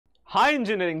Hi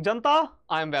Engineering Janta,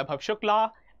 I am Vaibhav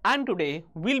Shukla and today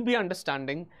we'll be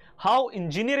understanding how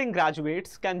engineering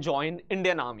graduates can join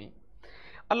Indian Army.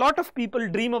 A lot of people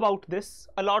dream about this,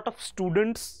 a lot of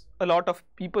students, a lot of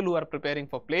people who are preparing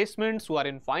for placements, who are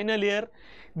in final year,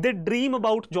 they dream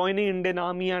about joining Indian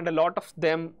Army and a lot of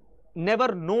them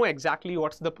never know exactly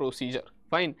what's the procedure.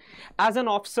 Fine. As an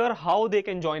officer, how they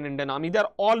can join Indian Army,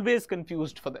 they're always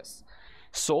confused for this.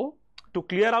 So, to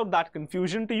clear out that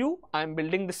confusion to you, I am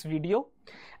building this video,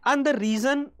 and the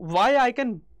reason why I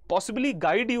can possibly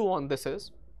guide you on this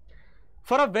is,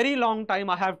 for a very long time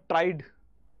I have tried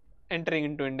entering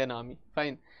into Indian Army,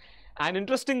 fine, and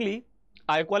interestingly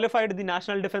I qualified the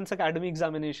National Defence Academy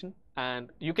examination, and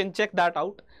you can check that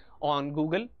out on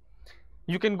Google.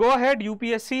 You can go ahead,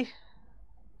 UPSC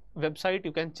website,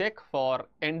 you can check for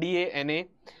NDA NA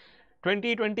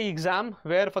 2020 exam,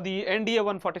 where for the NDA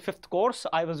 145th course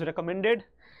I was recommended,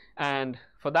 and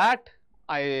for that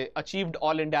I achieved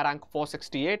All India rank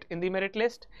 468 in the merit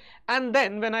list. And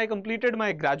then when I completed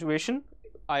my graduation,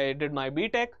 I did my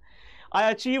B.Tech,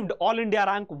 I achieved All India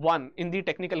rank 1 in the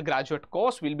technical graduate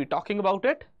course. We'll be talking about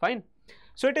it, fine.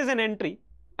 So it is an entry,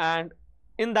 and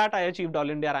in that I achieved All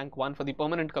India rank 1 for the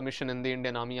permanent commission in the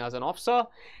Indian Army as an officer.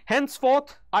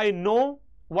 Henceforth I know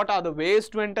what are the ways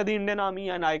to enter the Indian Army,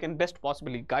 and I can best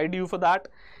possibly guide you for that.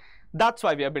 That's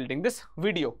why we are building this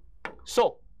video.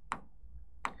 So,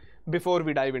 before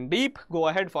we dive in deep, go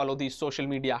ahead, follow these social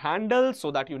media handles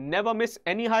so that you never miss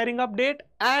any hiring update,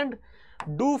 and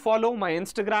do follow my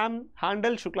Instagram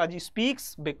handle Shuklaji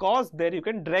Speaks, because there you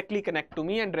can directly connect to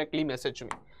me and directly message me.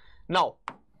 Now,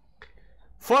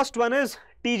 first one is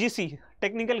TGC,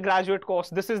 Technical Graduate Course.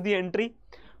 This is the entry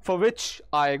for which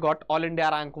I got All India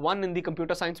rank 1 in the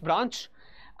computer science branch,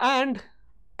 and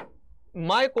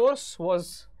my course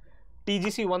was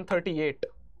TGC 138.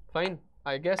 Fine,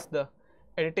 I guess the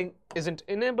editing isn't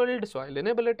enabled, so I'll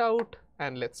enable it out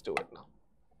and let's do it now.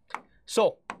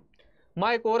 So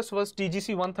my course was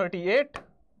TGC 138.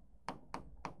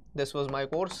 This was my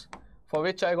course for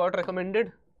which I got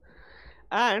recommended,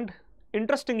 and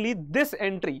interestingly this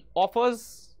entry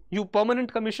offers you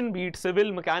permanent commission, be it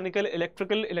civil, mechanical,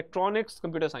 electrical, electronics,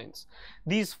 computer science.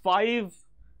 These 5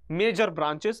 major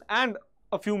branches and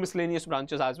a few miscellaneous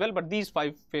branches as well, but these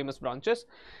 5 famous branches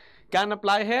can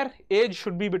apply here. Age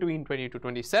should be between 20 to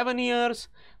 27 years.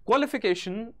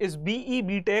 Qualification is BE,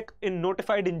 B.Tech in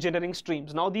notified engineering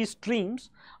streams. Now these streams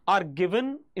are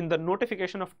given in the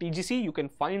notification of TGC. You can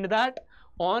find that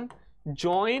on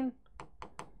Join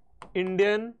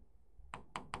Indian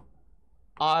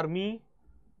Army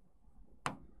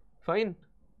fine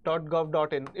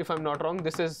 .gov.in, if I'm not wrong.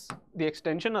 This is the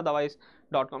extension, otherwise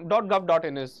 .com.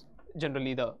 .gov.in is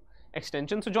generally the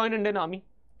extension. So Join Indian Army,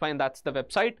 fine, that's the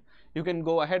website. You can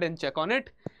go ahead and check on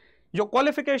it. Your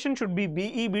qualification should be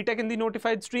BE, B.Tech in the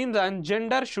notified streams, and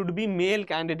gender should be male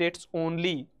candidates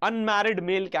only, unmarried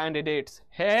male candidates.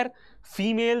 Here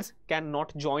females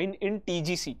cannot join in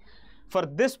TGC. For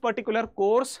this particular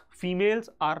course, females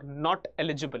are not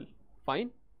eligible,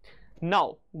 fine.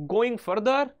 Now going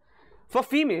further, for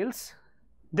females,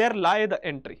 there lie the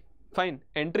entry. Fine,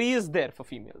 entry is there for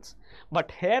females.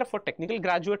 But here for technical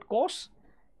graduate course,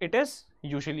 it is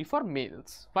usually for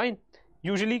males. Fine,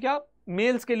 usually kya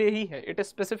males ke liye hi hai. It is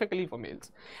specifically for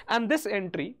males. And this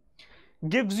entry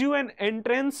gives you an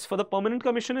entrance for the permanent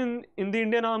commission in the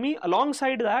Indian Army.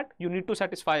 Alongside that, you need to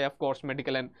satisfy, of course,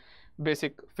 medical and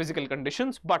basic physical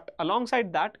conditions. But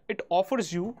alongside that, it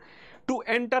offers you to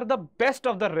enter the best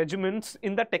of the regiments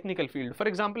in the technical field. For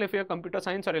example, if you're a computer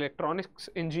science or electronics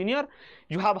engineer,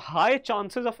 you have high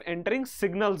chances of entering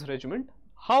signals regiment.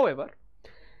 However,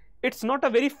 it's not a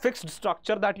very fixed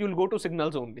structure that you'll go to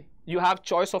signals only. You have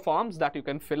choice of arms that you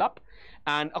can fill up,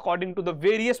 and according to the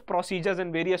various procedures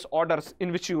and various orders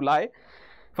in which you lie,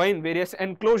 fine, various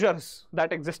enclosures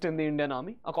that exist in the Indian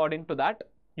Army, according to that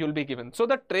you'll be given. So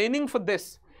the training for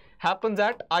this happens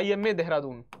at IMA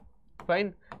Dehradun,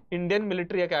 fine, Indian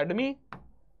Military Academy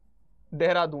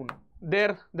Dehradun.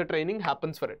 There the training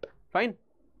happens for it, fine.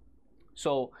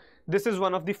 So this is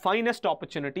one of the finest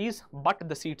opportunities, but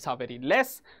the seats are very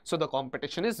less, so the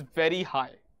competition is very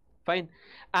high, fine.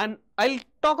 And I'll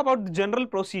talk about the general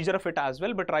procedure of it as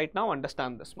well, but right now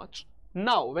understand this much.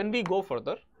 Now when we go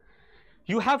further,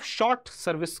 you have short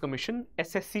service commission,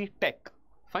 SSC Tech,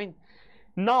 fine.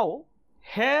 Now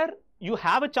here you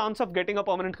have a chance of getting a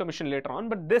permanent commission later on,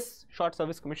 but this short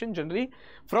service commission generally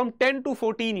from 10 to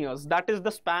 14 years, that is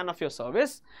the span of your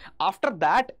service. After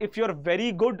that, if you're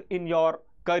very good in your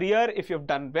career, if you've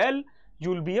done well,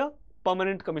 you'll be a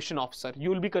permanent commission officer.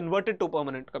 You will be converted to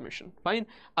permanent commission, fine.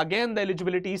 Again, the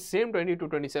eligibility is same, 20 to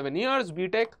 27 years,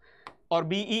 B.Tech, or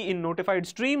BE in notified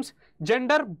streams.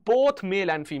 Gender, both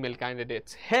male and female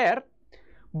candidates. Here,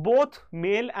 both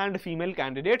male and female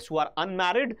candidates who are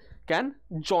unmarried can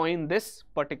join this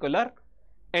particular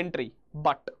entry.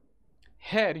 But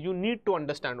here you need to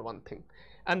understand one thing,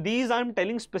 and these I am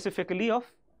telling specifically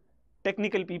of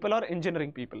technical people or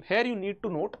engineering people. Here you need to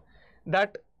note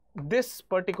that this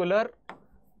particular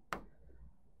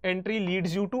entry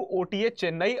leads you to OTA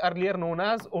Chennai, earlier known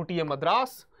as OTA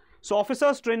Madras. So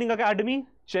Officers Training Academy,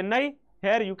 Chennai.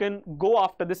 Here you can go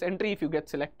after this entry if you get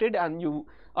selected and you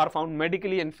are found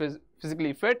medically and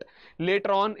physically fit.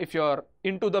 Later on, if you're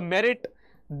into the merit,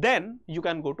 then you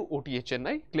can go to OTA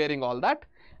Chennai, clearing all that.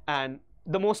 And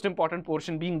the most important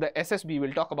portion being the SSB,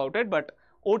 we'll talk about it, but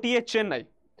OTA Chennai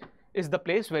is the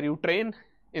place where you train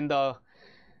in the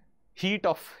heat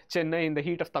of Chennai, in the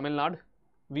heat of Tamil Nadu.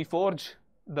 We forge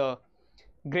the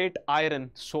great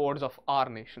iron swords of our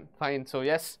nation. Fine. So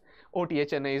yes, OTA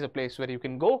Chennai is a place where you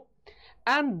can go.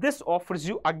 And this offers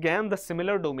you again the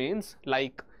similar domains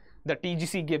like the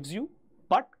TGC gives you.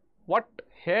 But what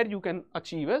here you can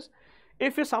achieve is,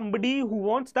 if you're somebody who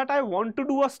wants that, I want to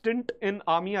do a stint in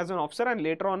army as an officer and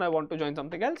later on I want to join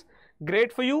something else,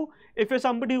 great for you. If you're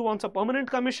somebody who wants a permanent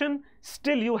commission,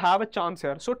 still you have a chance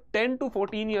here. So 10 to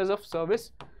 14 years of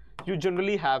service you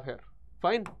generally have here.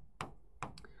 Fine.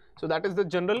 So that is the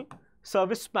general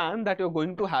service span that you're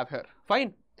going to have here.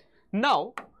 Fine.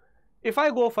 Now, if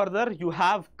I go further, you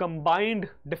have Combined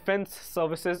Defense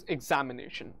Services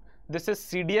Examination. This is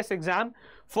CDS exam.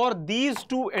 For these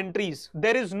two entries,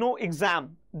 there is no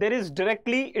exam. There is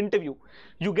directly interview.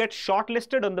 You get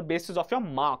shortlisted on the basis of your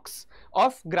marks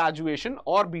of graduation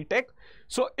or B.Tech.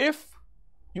 So if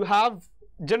you have,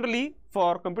 generally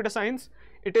for computer science,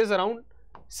 it is around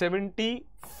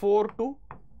 74 to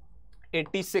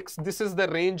 86. This is the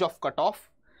range of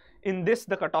cutoff. In this,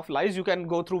 the cutoff lies. You can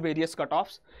go through various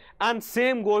cutoffs, and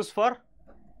same goes for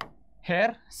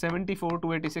here 74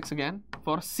 to 86 again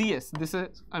for CS. This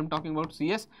is, I'm talking about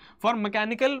CS. For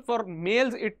mechanical, for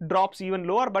males it drops even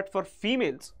lower, but for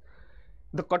females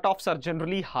the cutoffs are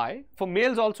generally high. For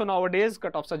males also nowadays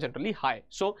cutoffs are generally high.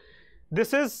 So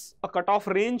this is a cutoff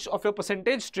range of your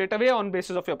percentage. Straight away on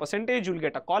basis of your percentage you will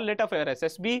get a call letter for your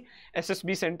SSB.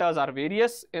 SSB centers are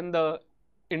various in the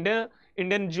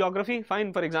Indian geography.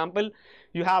 Fine. For example,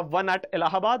 you have one at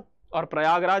Allahabad or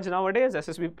Prayagraj nowadays,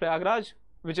 SSB Prayagraj,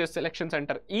 which is Selection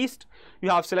Center East. You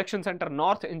have Selection Center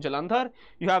North in Jalandhar.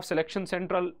 You have Selection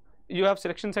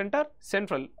Center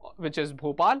Central, which is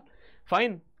Bhopal.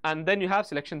 Fine. And then you have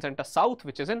Selection Center South,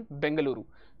 which is in Bengaluru.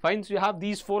 Fine. So you have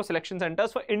these 4 selection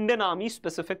centers for Indian Army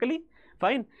specifically.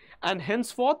 Fine. And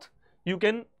henceforth, you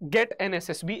can get an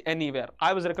SSB anywhere.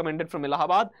 I was recommended from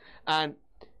Allahabad, and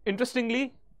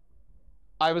interestingly,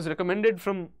 I was recommended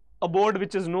from a board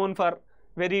which is known for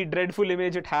very dreadful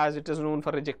image it has. It is known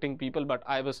for rejecting people, but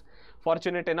I was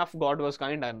fortunate enough, God was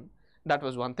kind, and that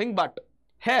was one thing. But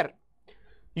here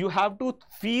you have to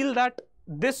feel that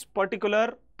this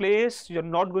particular place, you're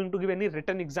not going to give any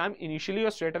written exam initially, you're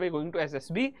straight away going to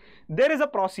SSB. There is a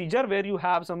procedure where you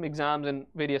have some exams and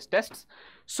various tests.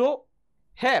 So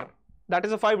here, that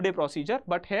is a 5-day procedure.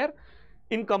 But here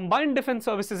in Combined Defense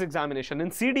Services Examination,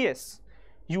 in CDS,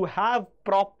 you have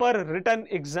proper written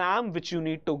exam which you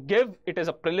need to give. It is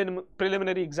a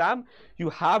preliminary exam. You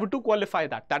have to qualify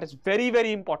that. That is very,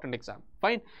 very important exam.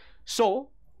 Fine. So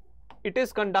it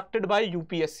is conducted by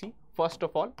UPSC first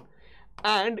of all,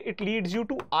 and it leads you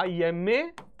to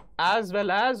IMA as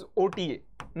well as OTA.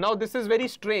 Now this is very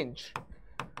strange.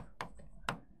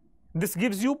 This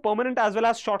gives you permanent as well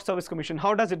as short service commission.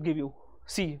 How does it give you?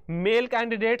 See, male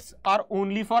candidates are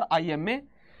only for IMA,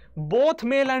 both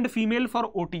male and female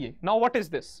for OTA. Now what is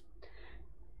this?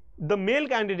 The male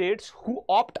candidates who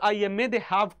opt IMA, they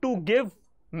have to give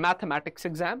mathematics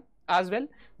exam as well,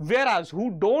 whereas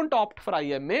who don't opt for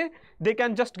IMA, they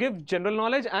can just give general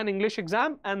knowledge and English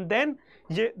exam, and then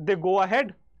they go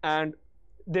ahead and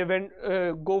they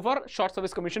go for short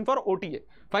service commission for OTA.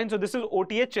 Fine. So this is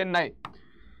OTA Chennai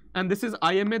and this is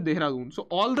IMA Dehradun. So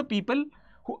all the people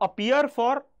who appear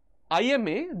for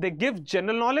IMA, they give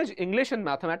general knowledge, English and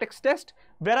mathematics test,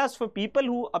 whereas for people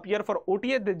who appear for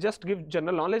OTA, they just give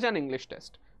general knowledge and English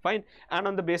test. Fine. And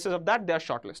on the basis of that, they are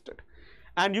shortlisted.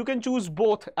 And you can choose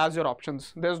both as your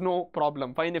options. There's no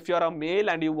problem. Fine. If you're a male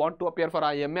and you want to appear for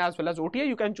IMA as well as OTA,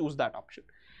 you can choose that option.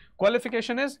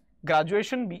 Qualification is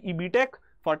graduation, BE B.Tech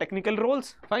for technical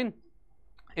roles. Fine.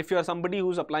 If you're somebody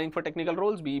who's applying for technical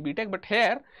roles, BE B.Tech. But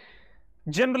here,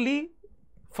 generally,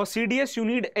 for CDS, you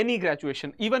need any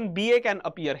graduation. Even BA can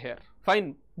appear here.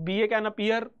 Fine. BA can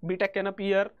appear, B.Tech can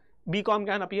appear, BCom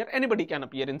can appear, anybody can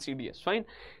appear in CDS. Fine.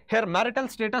 Here, marital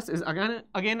status is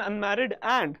again unmarried,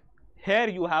 and Here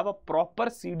you have a proper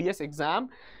CDS exam.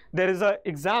 There is an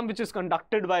exam which is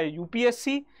conducted by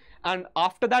UPSC, and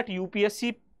after that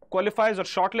UPSC qualifies or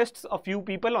shortlists a few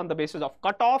people on the basis of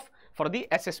cutoff for the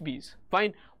SSBs.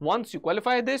 Fine. Once you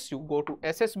qualify this, you go to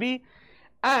SSB,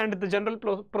 and the general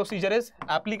procedure is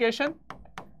application.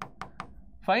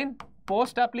 Fine.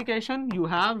 Post application, you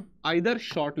have either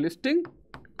shortlisting,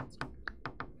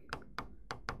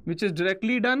 which is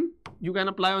directly done. You can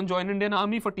apply on Join Indian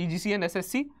Army for TGC and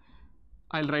SSC.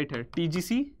 I'll write here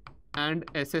TGC and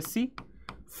SSC.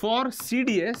 For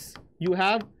CDS, you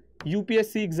have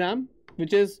UPSC exam,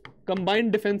 which is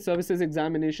Combined Defense Services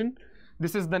Examination.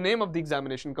 This is the name of the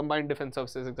examination, Combined Defense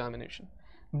Services Examination.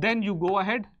 Then you go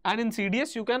ahead, and in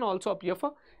CDS you can also appear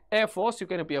for Air Force, you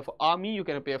can appear for Army, you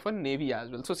can appear for Navy as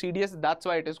well. So CDS, that's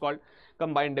why it is called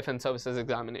Combined Defense Services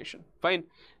Examination. Fine.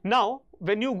 Now,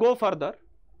 when you go further,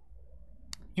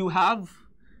 you have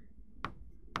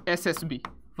SSB.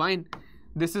 Fine.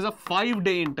 This is a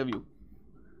 5-day interview.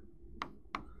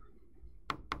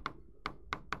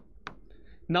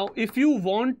 Now, if you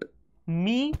want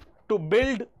me to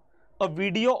build a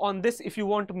video on this, if you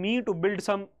want me to build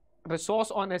some resource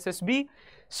on SSB,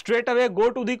 straight away go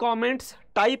to the comments,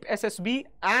 type SSB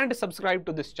and subscribe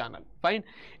to this channel. Fine.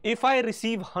 If I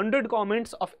receive 100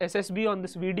 comments of SSB on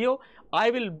this video, I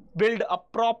will build a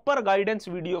proper guidance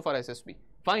video for SSB.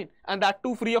 Fine. And that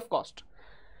too free of cost.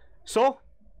 So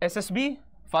SSB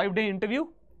 5-day interview.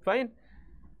 Fine.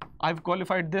 I've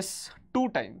qualified this 2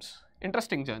 times.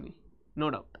 Interesting journey,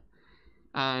 no doubt.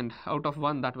 And out of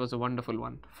 1, that was a wonderful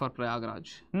one for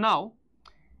Prayagraj. Now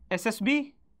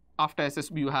SSB, after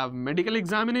SSB you have medical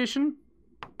examination.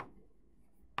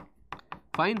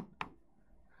 Fine.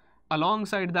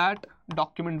 Alongside that,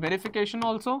 document verification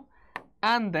also,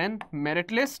 and then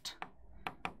merit list.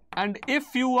 And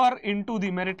if you are into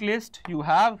the merit list, you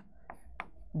have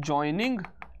joining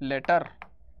letter.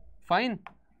 Fine.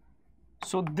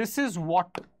 So this is what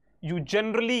you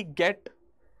generally get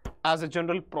as a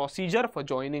general procedure for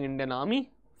joining Indian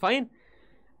Army. Fine.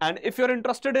 And if you're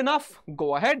interested enough,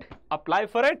 go ahead, apply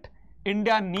for it.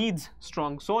 India needs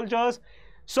strong soldiers.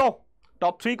 So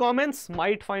top 3 comments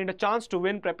might find a chance to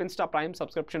win Prep Insta Prime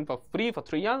subscription for free for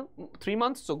 3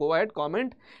 months. So go ahead,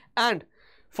 comment and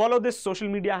follow this social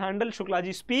media handle,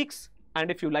 Shuklaji Speaks. And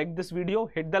if you like this video,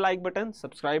 hit the like button,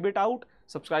 subscribe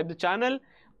the channel.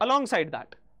 Alongside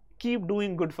that, keep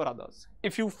doing good for others.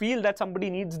 If you feel that somebody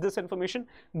needs this information,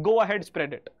 go ahead,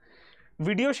 spread it.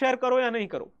 Video share karo ya nahi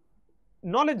karo,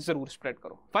 knowledge zarur spread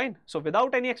karo. Fine. So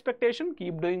without any expectation,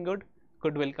 keep doing good.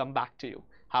 Good will come back to you.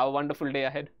 Have a wonderful day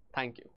ahead. Thank you.